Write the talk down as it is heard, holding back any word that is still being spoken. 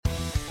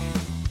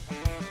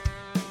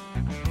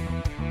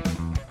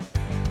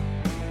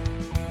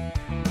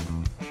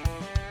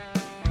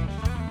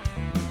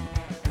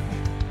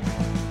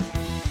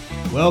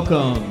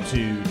Welcome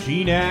to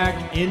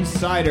GNAC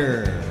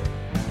Insider.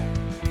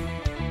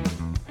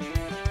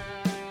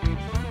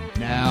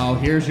 Now,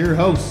 here's your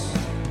host,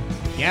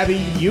 Gabby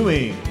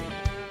Ewing.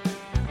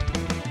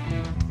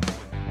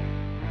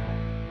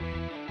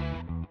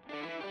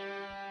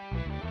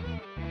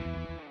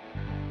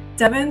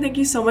 Devin, thank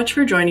you so much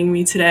for joining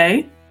me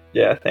today.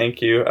 Yeah,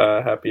 thank you.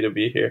 Happy to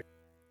be here.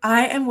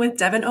 I am with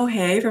Devin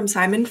O'Hea from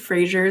Simon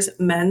Fraser's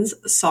men's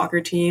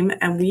soccer team,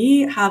 and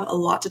we have a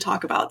lot to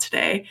talk about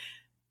today.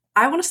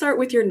 I want to start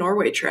with your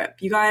Norway trip.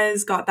 You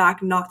guys got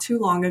back not too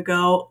long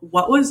ago.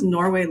 What was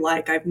Norway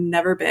like? I've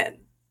never been.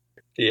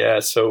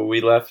 Yeah, so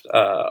we left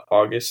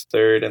August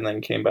 3rd and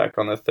then came back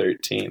on the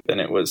 13th,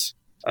 and it was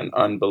an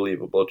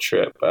unbelievable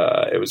trip.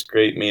 It was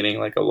great meeting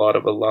like a lot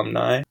of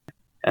alumni,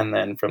 and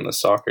then from the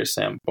soccer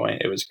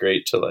standpoint, it was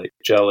great to like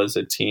gel as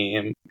a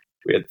team.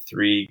 We had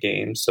 3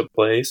 games to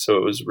play, so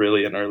it was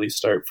really an early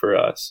start for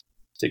us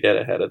to get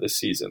ahead of the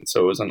season.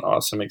 So it was an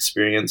awesome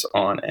experience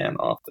on and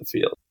off the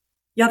field.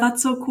 Yeah,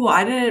 that's so cool.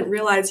 I didn't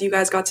realize you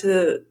guys got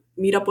to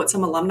meet up with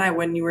some alumni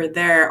when you were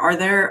there. Are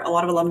there a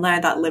lot of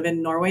alumni that live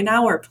in Norway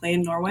now or play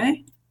in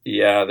Norway?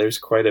 Yeah, there's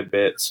quite a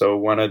bit. So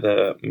one of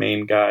the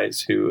main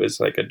guys who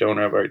is like a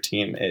donor of our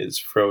team is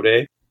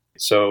Frode.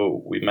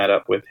 So we met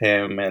up with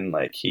him and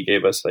like he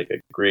gave us like a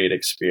great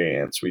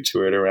experience. We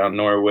toured around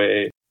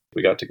Norway.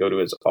 We got to go to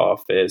his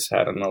office,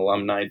 had an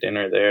alumni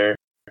dinner there,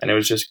 and it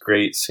was just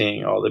great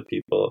seeing all the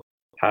people,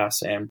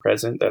 past and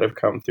present, that have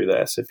come through the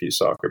SFU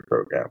soccer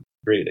program.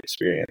 Great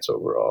experience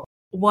overall.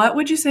 What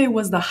would you say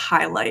was the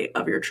highlight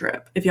of your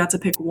trip, if you had to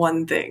pick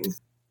one thing?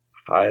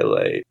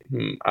 Highlight?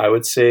 I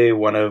would say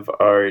one of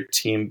our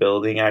team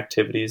building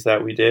activities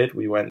that we did.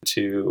 We went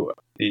to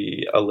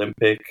the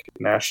Olympic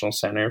National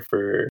Center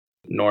for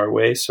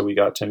Norway, so we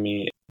got to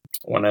meet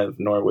one of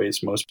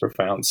Norway's most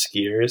profound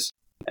skiers.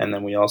 And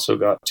then we also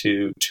got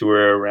to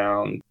tour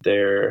around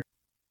it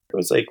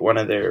was like one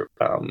of their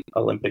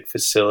Olympic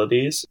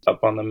facilities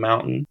up on the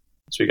mountain.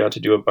 So we got to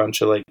do a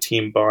bunch of like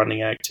team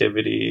bonding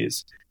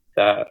activities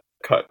that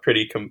got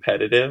pretty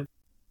competitive.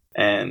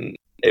 And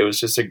it was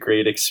just a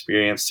great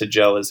experience to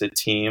gel as a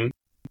team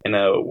in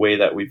a way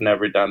that we've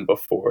never done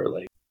before.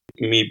 Like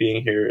me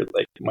being here,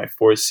 like my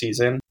 4th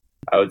season,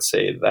 I would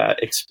say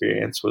that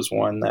experience was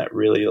one that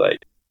really like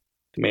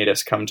made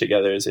us come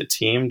together as a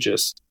team,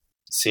 just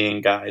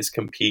seeing guys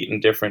compete in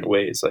different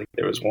ways. Like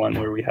there was one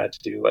where we had to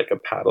do like a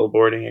paddle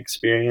boarding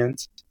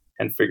experience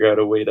and figure out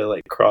a way to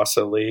like cross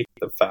a lake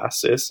the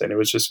fastest. And it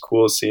was just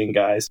cool seeing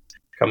guys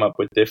come up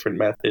with different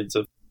methods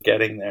of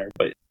getting there,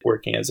 but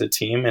working as a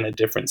team in a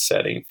different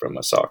setting from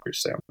a soccer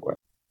standpoint.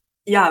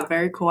 Yeah,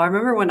 very cool. I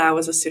remember when I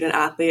was a student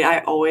athlete, I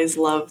always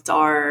loved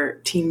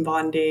our team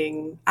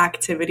bonding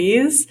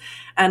activities,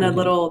 and a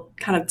little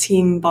kind of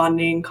team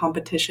bonding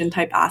competition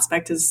type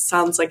aspect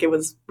sounds like it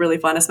was really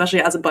fun,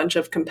 especially as a bunch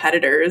of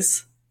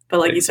competitors. But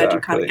like you said, you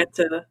kind of get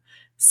to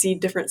see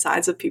different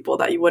sides of people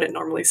that you wouldn't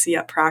normally see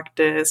at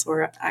practice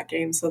or at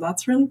games. So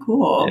that's really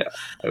cool.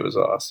 Yeah, it was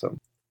awesome.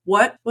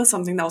 What was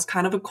something that was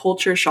kind of a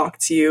culture shock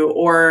to you,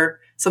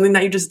 or something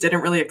that you just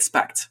didn't really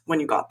expect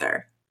when you got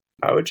there?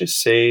 I would just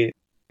say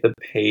the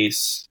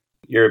pace,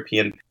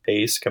 European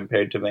pace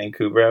compared to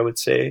Vancouver. I would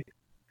say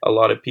a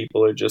lot of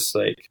people are just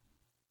like,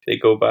 they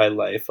go by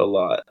life a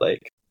lot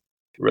like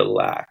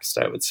relaxed,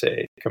 I would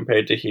say.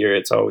 Compared to here,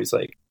 it's always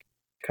like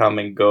come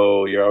and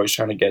go. You're always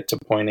trying to get to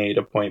point A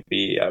to point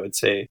B. I would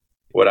say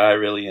what I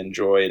really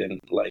enjoyed and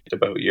liked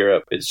about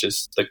Europe is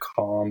just the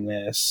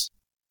calmness.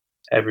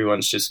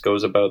 Everyone's just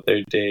goes about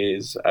their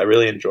days. I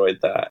really enjoyed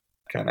that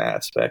kind of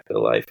aspect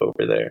of life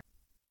over there.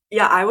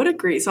 Yeah, I would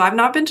agree. So I've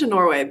not been to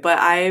Norway, but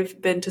I've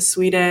been to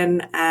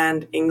Sweden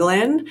and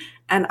England,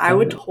 and I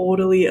would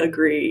totally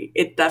agree.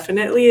 It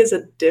definitely is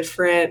a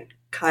different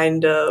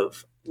kind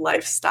of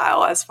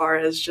lifestyle as far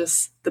as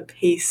just the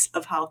pace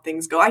of how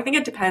things go. I think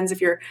it depends if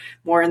you're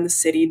more in the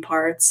city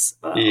parts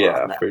on the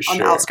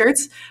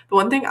outskirts. But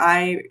one thing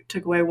I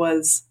took away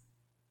was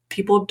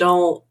people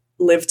don't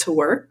live to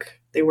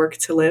work. They work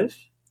to live.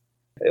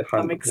 100%.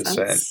 That makes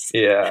sense.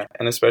 Yeah,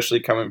 and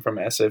especially coming from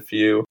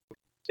SFU,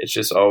 it's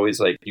just always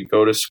like you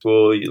go to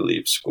school, you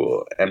leave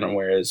school. And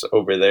whereas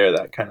over there,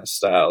 that kind of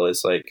style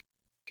is like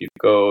you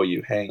go,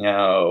 you hang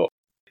out,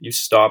 you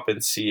stop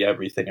and see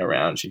everything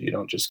around you. You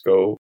don't just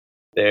go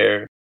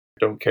there,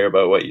 don't care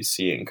about what you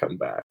see and come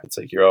back. It's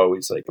like you're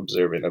always like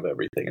observant of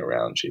everything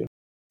around you.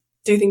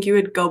 Do you think you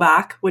would go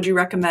back? Would you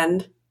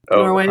recommend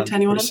Norway to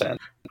anyone?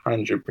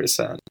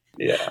 100%.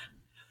 Yeah.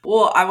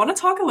 Well, I want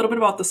to talk a little bit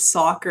about the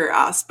soccer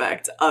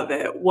aspect of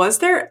it. Was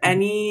there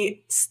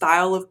any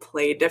style of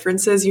play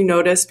differences you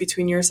noticed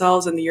between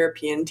yourselves and the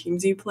European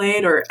teams you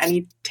played, or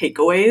any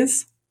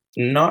takeaways?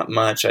 Not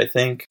much. I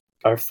think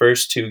our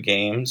first 2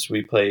 games,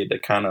 we played a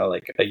kind of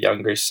like a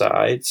younger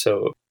side.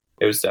 So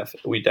it was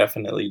we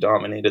definitely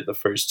dominated the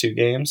first 2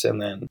 games. And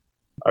then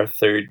our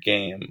 3rd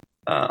game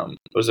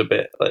was a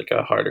bit like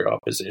a harder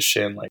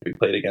opposition. Like we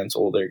played against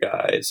older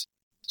guys.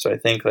 So I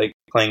think like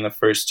playing the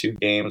first 2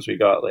 games, we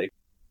got like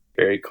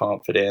very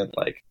confident,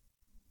 like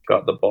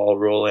got the ball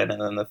rolling,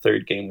 and then the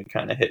 3rd game we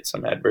kind of hit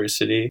some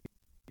adversity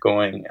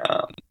going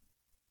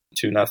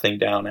 2-0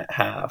 down at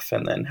half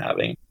and then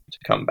having to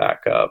come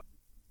back up.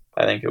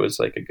 I think it was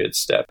like a good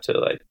step to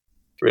like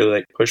really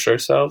like push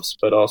ourselves,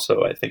 but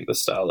also I think the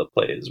style of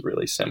play is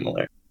really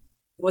similar.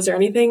 Was there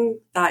anything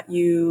that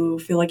you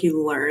feel like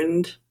you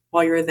learned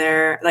while you were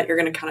there that you're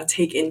going to kind of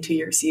take into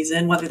your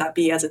season, whether that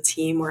be as a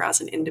team or as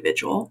an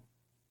individual?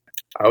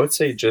 I would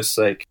say just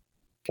like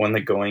when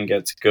the going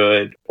gets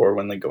good or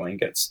when the going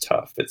gets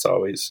tough, it's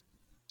always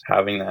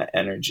having that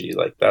energy.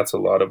 Like that's a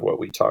lot of what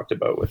we talked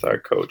about with our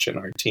coach and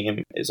our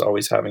team, is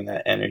always having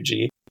that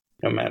energy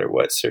no matter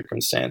what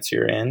circumstance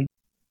you're in,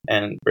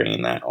 and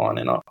bringing that on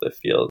and off the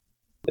field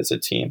as a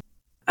team.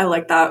 I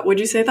like that. Would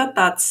you say that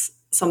that's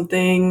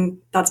something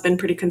that's been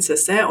pretty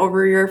consistent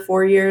over your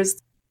 4 years?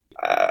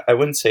 I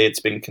wouldn't say it's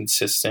been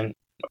consistent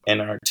in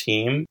our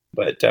team,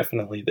 but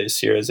definitely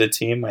this year as a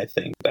team, I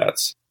think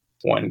that's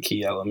one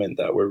key element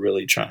that we're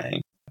really trying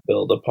to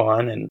build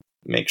upon and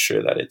make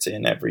sure that it's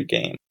in every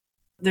game.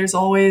 There's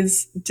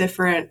always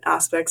different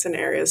aspects and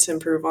areas to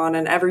improve on,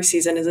 and every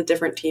season is a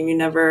different team. You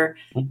never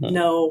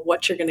know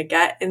what you're going to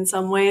get in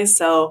some ways.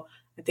 So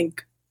I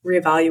think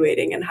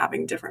reevaluating and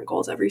having different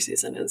goals every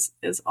season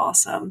is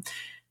awesome.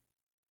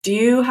 Do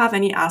you have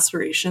any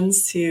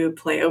aspirations to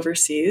play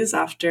overseas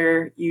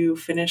after you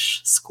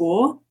finish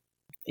school?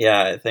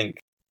 Yeah, I think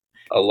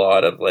a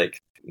lot of like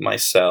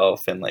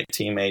myself and like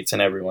teammates and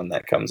everyone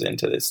that comes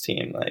into this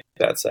team, like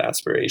that's the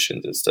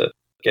aspirations, is to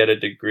get a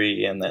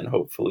degree and then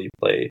hopefully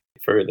play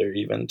further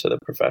even to the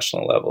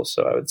professional level.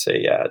 So I would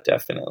say, yeah,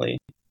 definitely.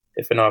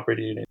 If an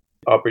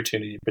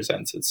opportunity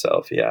presents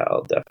itself, yeah,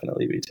 I'll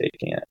definitely be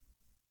taking it.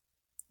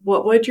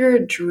 What would your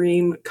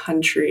dream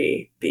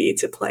country be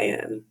to play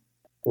in?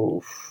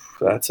 Oof,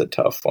 that's a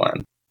tough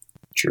one.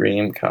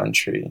 Dream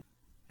country.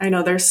 I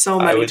know there's so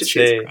many to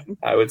choose from.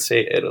 I would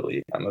say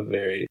Italy. I'm a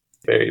very,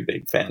 very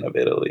big fan of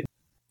Italy.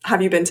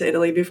 Have you been to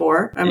Italy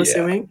before, I'm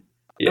assuming?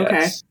 Yes.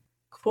 Okay,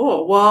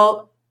 cool.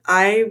 Well,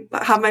 I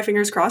have my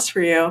fingers crossed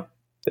for you.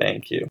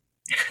 Thank you.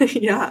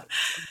 Yeah.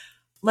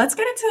 Let's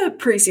get into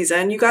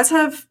preseason. You guys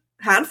have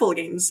a handful of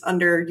games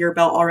under your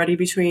belt already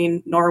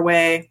between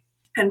Norway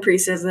and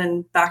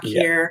preseason back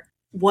here.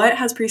 What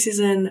has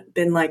preseason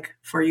been like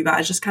for you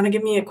guys? Just kind of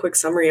give me a quick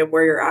summary of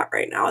where you're at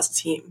right now as a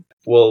team.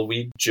 Well,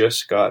 we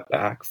just got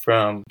back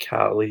from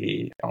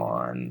Cali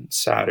on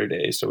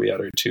Saturday, so we had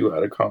our 2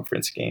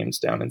 out-of-conference games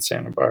down in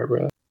Santa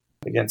Barbara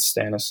against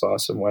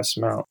Stanislaus and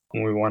Westmount,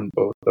 and we won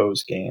both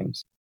those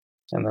games.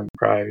 And then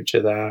prior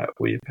to that,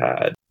 we've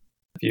had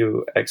a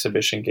few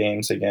exhibition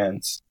games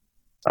against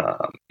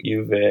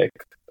UVic,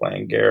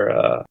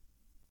 Langara,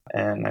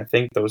 and I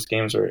think those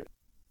games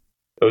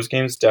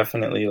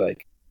definitely,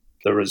 like,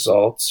 the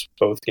results,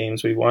 both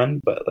games we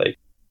won, but like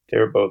they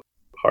were both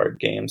hard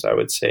games, I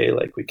would say.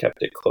 Like we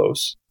kept it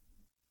close.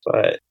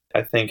 But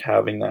I think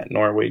having that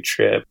Norway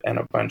trip and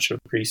a bunch of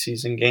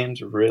preseason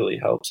games really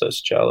helps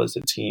us gel as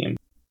a team,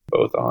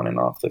 both on and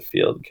off the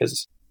field.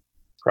 Because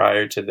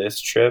prior to this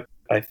trip,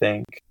 I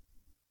think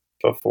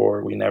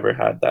before we never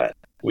had that.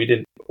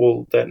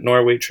 That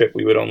Norway trip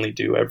we would only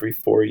do every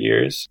 4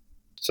 years.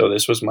 So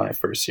this was my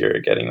first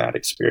year getting that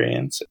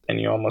experience. And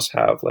you almost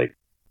have like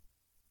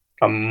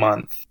a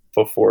month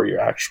before your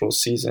actual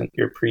season,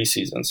 your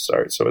preseason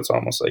starts. So it's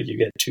almost like you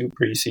get 2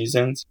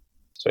 preseasons.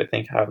 So I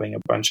think having a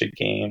bunch of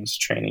games,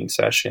 training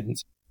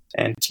sessions,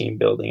 and team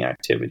building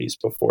activities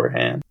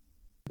beforehand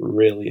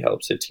really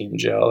helps a team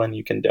gel. And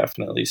you can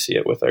definitely see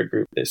it with our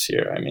group this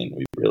year. I mean,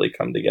 we've really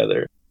come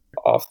together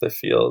off the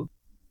field,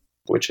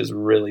 which has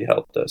really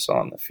helped us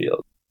on the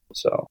field.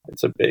 So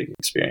it's a big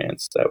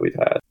experience that we've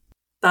had.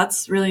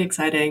 That's really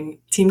exciting.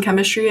 Team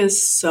chemistry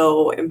is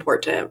so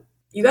important.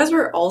 You guys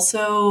were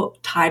also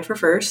tied for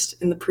first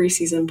in the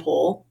preseason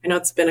poll. I know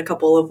it's been a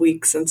couple of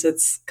weeks since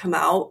it's come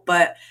out,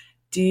 but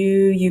do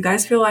you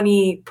guys feel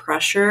any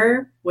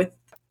pressure with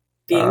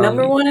being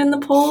number one in the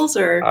polls?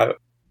 Or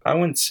I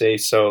wouldn't say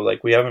so.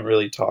 Like we haven't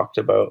really talked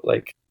about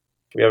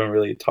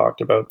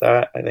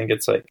that. I think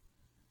it's like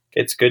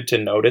it's good to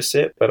notice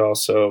it, but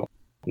also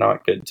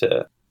not good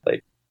to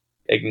like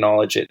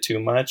acknowledge it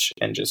too much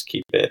and just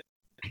keep it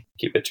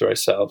to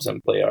ourselves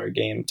and play our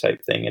game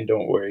type thing, and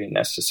don't worry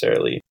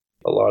necessarily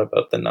a lot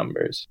about the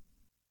numbers.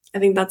 I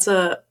think that's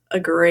a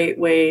great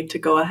way to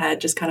go ahead,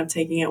 just kind of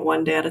taking it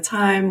one day at a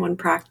time, one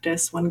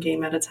practice, one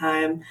game at a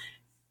time,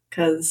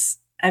 because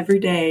every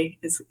day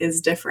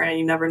is different.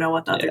 You never know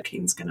what the other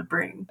team's going to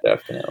bring.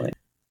 Definitely.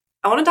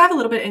 I want to dive a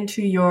little bit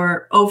into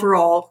your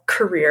overall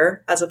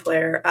career as a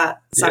player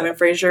at Simon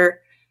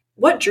Fraser.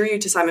 What drew you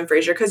to Simon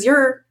Fraser? Because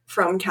you're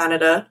from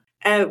Canada.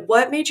 And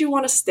what made you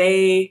want to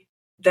stay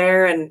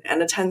there and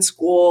attend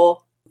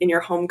school in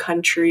your home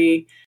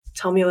country?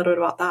 Tell me a little bit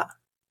about that.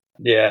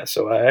 Yeah,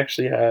 so I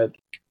actually had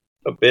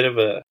a bit of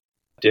a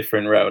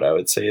different route, I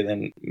would say,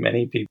 than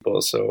many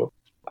people. So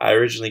I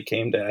originally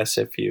came to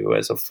SFU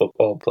as a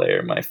football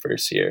player my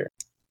first year.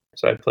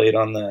 So I played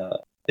on the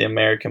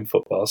American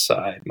football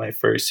side my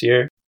first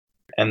year,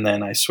 and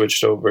then I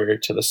switched over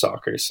to the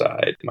soccer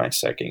side my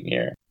second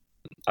year.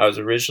 I was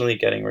originally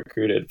getting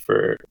recruited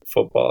for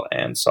football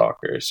and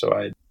soccer, so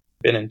I'd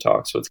been in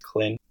talks with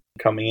Clint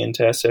coming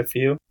into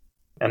SFU,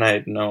 And I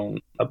had known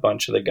a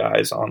bunch of the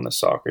guys on the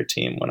soccer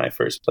team when I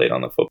first played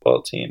on the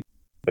football team,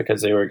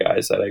 because they were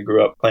guys that I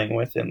grew up playing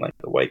with in like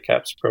the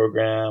Whitecaps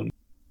program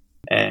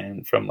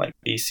and from like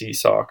BC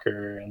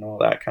soccer and all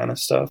that kind of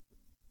stuff.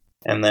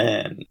 And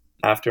then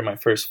after my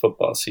first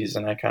football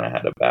season, I kind of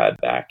had a bad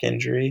back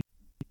injury.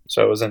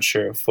 So I wasn't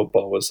sure if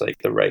football was like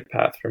the right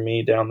path for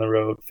me down the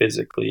road,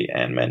 physically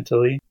and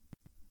mentally.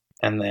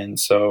 And then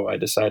so I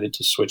decided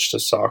to switch to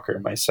soccer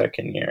my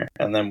second year,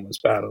 and then was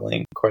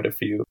battling quite a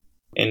few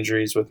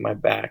injuries with my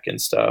back and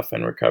stuff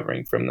and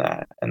recovering from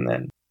that. And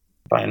then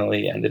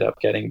finally ended up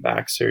getting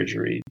back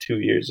surgery 2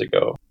 years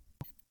ago,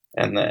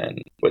 and then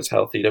was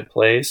healthy to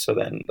play. So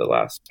then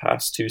the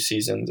past 2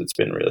 seasons, it's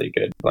been really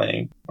good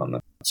playing on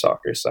the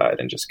soccer side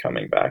and just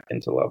coming back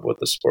into love with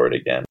the sport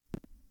again.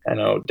 I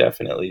know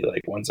definitely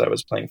like once I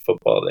was playing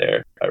football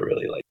there, I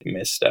really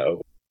missed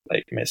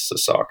the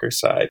soccer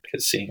side,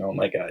 because seeing all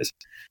my guys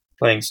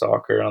playing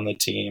soccer on the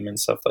team and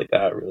stuff like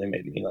that really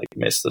made me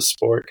miss the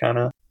sport kind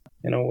of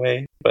in a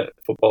way. But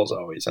football's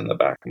always in the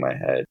back of my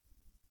head,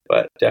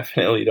 but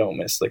definitely don't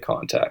miss the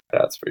contact,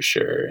 that's for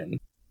sure, and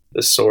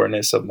the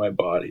soreness of my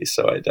body.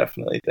 So I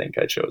definitely think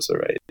I chose the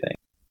right thing.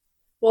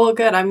 Well,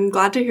 good. I'm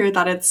glad to hear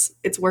that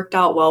it's worked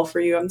out well for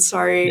you. I'm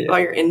sorry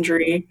about your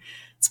injury.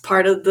 It's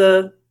part of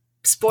the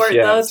sport,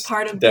 though. It's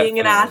part of being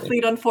an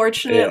athlete,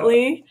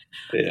 unfortunately.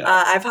 Yeah.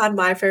 I've had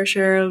my fair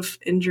share of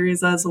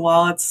injuries as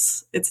well.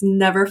 It's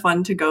never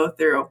fun to go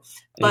through.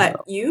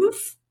 But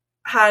you've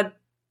had,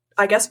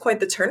 I guess, quite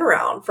the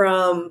turnaround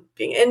from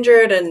being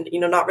injured and,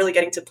 not really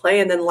getting to play.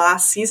 And then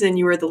last season,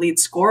 you were the lead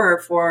scorer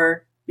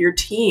for your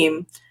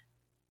team.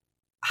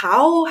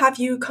 How have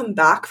you come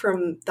back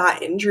from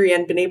that injury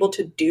and been able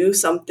to do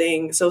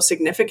something so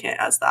significant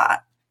as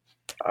that?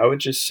 I would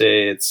just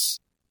say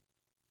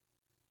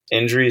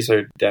injuries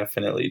are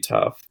definitely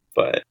tough,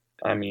 but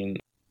I mean,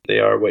 they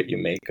are what you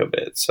make of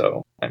it.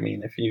 So, I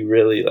mean, if you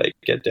really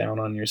get down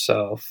on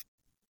yourself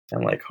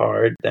and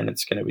hard, then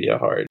it's going to be a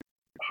hard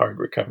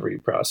recovery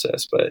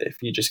process. But if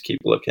you just keep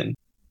looking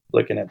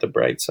at the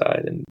bright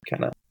side and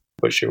kind of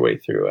push your way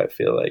through, I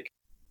feel like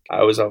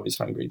I was always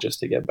hungry just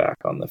to get back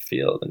on the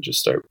field and just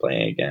start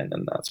playing again.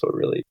 And that's what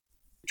really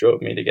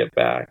drove me to get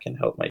back and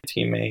help my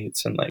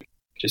teammates and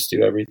just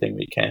do everything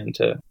we can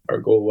our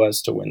goal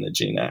was to win the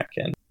GNAC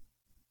and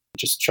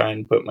just try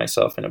and put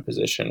myself in a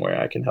position where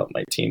I can help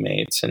my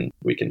teammates and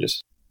we can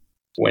just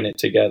win it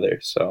together.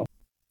 So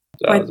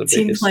that was a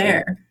team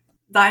player. Thing.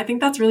 I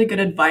think that's really good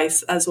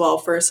advice as well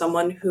for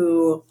someone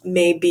who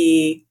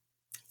maybe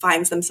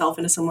finds themselves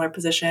in a similar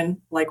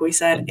position. Like we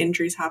said,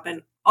 injuries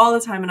happen all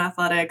the time in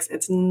athletics.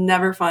 It's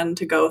never fun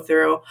to go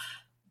through,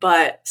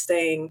 but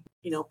staying,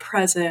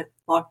 present,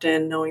 locked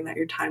in, knowing that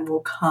your time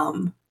will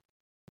come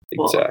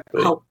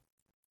will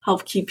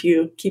help keep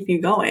you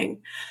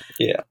going.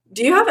 Yeah.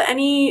 Do you have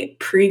any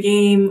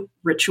pregame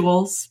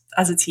rituals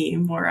as a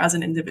team or as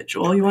an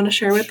individual you want to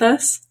share with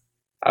us?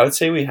 I would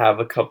say we have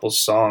a couple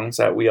songs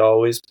that we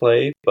always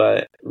play,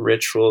 but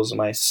rituals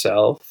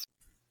myself,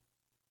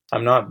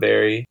 I'm not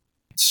very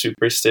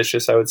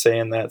superstitious, I would say,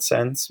 in that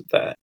sense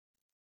that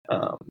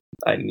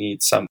I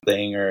need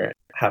something or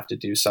have to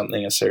do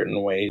something a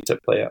certain way to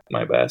play up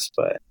my best.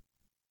 But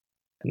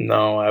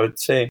no, I would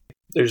say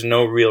there's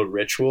no real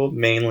ritual.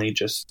 Mainly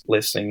just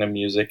listening to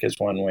music is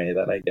one way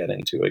that I get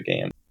into a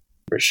game,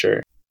 for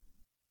sure.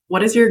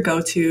 What is your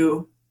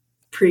go-to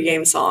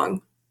pregame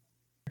song?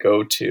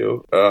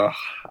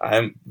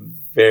 I'm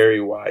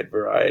very wide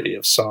variety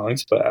of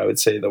songs, but I would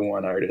say the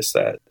one artist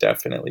that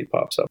definitely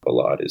pops up a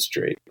lot is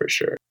Drake, for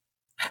sure.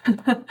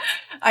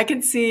 I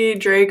can see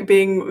Drake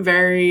being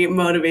very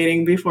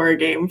motivating before a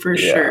game, for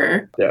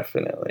sure.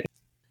 Definitely.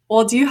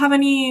 Well, do you have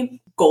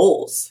any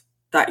goals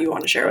that you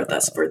want to share with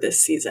us for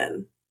this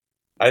season?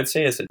 I'd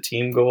say as a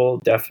team goal,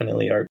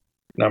 definitely our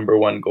number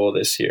one goal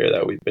this year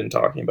that we've been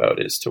talking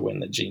about is to win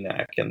the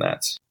GNAC, and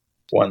that's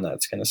one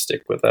that's going to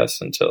stick with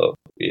us until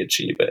we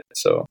achieve it.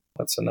 So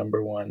that's the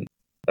number one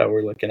that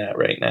we're looking at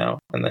right now,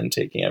 and then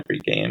taking every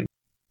game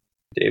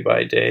day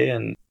by day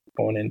and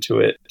going into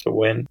it to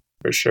win,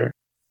 for sure.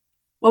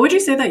 What would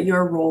you say that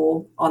your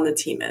role on the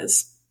team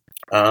is?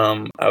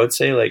 I would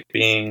say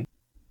being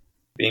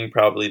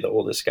probably the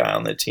oldest guy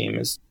on the team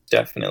is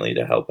definitely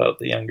to help out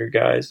the younger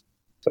guys,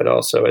 but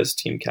also as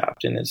team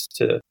captain is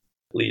to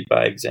lead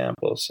by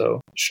example.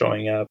 So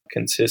showing up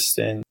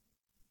consistent.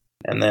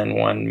 And then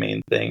one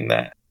main thing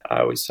that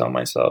I always tell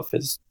myself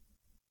is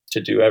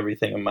to do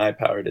everything in my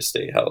power to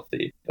stay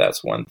healthy.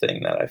 That's one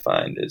thing that I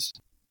find has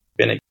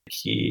been a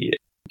key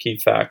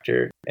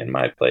factor in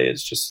my play,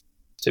 is just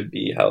to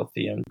be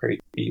healthy and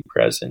be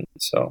present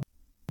so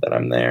that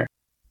I'm there.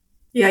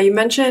 Yeah, you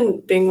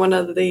mentioned being one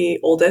of the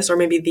oldest, or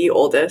maybe the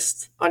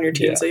oldest on your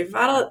team. Yeah. So you've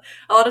had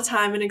a lot of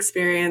time and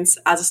experience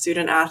as a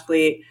student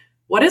athlete.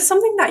 What is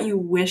something that you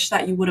wish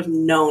that you would have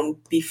known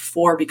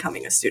before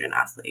becoming a student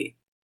athlete?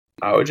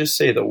 I would just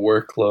say the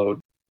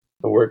workload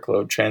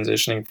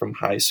transitioning from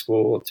high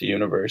school to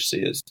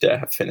university is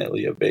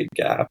definitely a big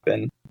gap.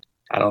 And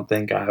I don't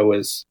think I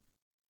was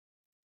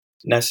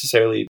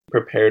necessarily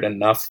prepared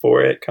enough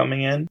for it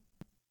coming in.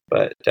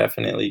 but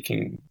definitely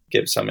can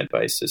give some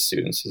advice to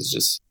students is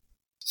just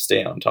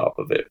stay on top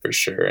of it for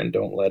sure, and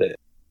don't let it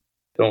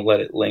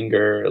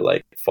linger or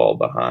like fall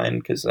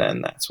behind, because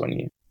then that's when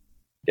you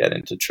get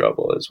into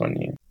trouble, is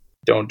when you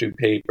don't do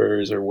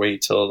papers or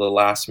wait till the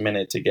last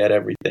minute to get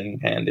everything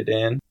handed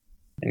in,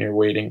 and you're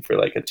waiting for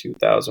like a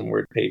 2,000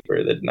 word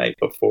paper the night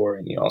before,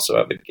 and you also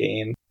have a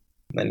game,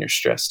 and then you're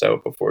stressed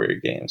out before your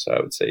game. So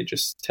I would say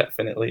just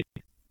definitely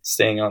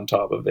staying on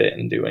top of it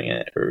and doing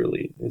it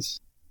early is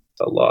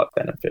a lot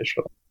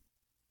beneficial.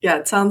 Yeah,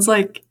 it sounds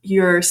like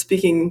you're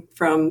speaking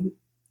from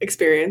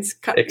experience.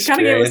 Kind of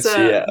give us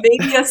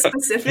maybe a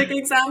specific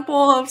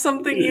example of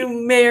something you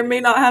may or may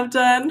not have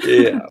done.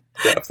 Yeah,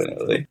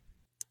 definitely.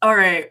 All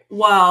right.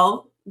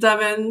 Well,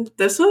 Devin,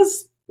 this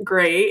was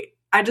great.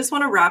 I just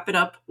want to wrap it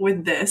up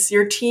with this.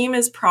 Your team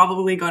is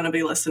probably going to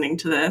be listening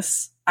to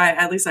this.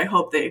 At least I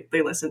hope they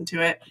listen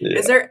to it. Yeah.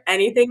 Is there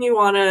anything you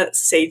want to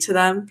say to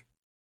them?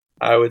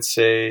 I would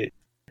say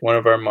one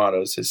of our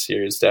mottos this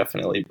year is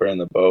definitely burn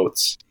the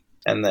boats,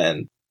 and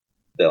then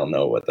they'll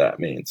know what that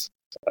means.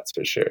 That's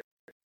for sure.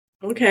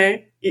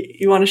 Okay.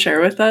 You want to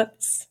share with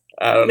us?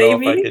 I don't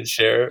know if I can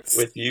share it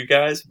with you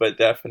guys, but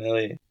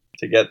definitely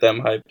to get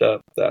them hyped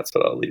up, that's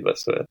what I'll leave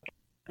us with.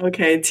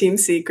 Okay, team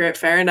secret.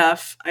 Fair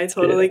enough. I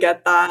totally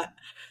get that.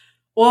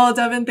 Well,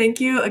 Devin,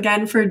 thank you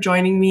again for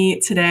joining me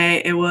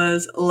today. It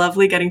was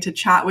lovely getting to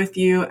chat with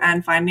you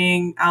and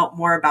finding out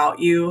more about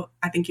you.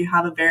 I think you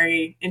have a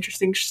very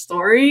interesting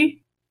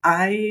story.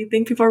 I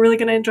think people are really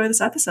going to enjoy this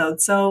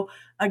episode. So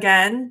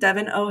again,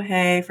 Devin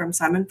O'Hea from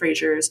Simon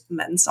Fraser's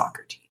men's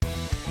soccer team.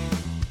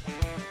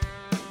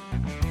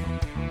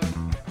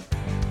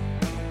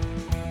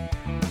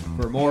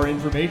 For more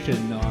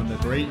information on the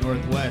Great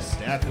Northwest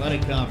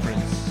Athletic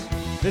Conference,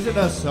 visit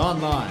us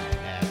online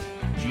at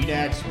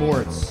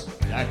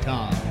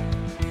gnacsports.com.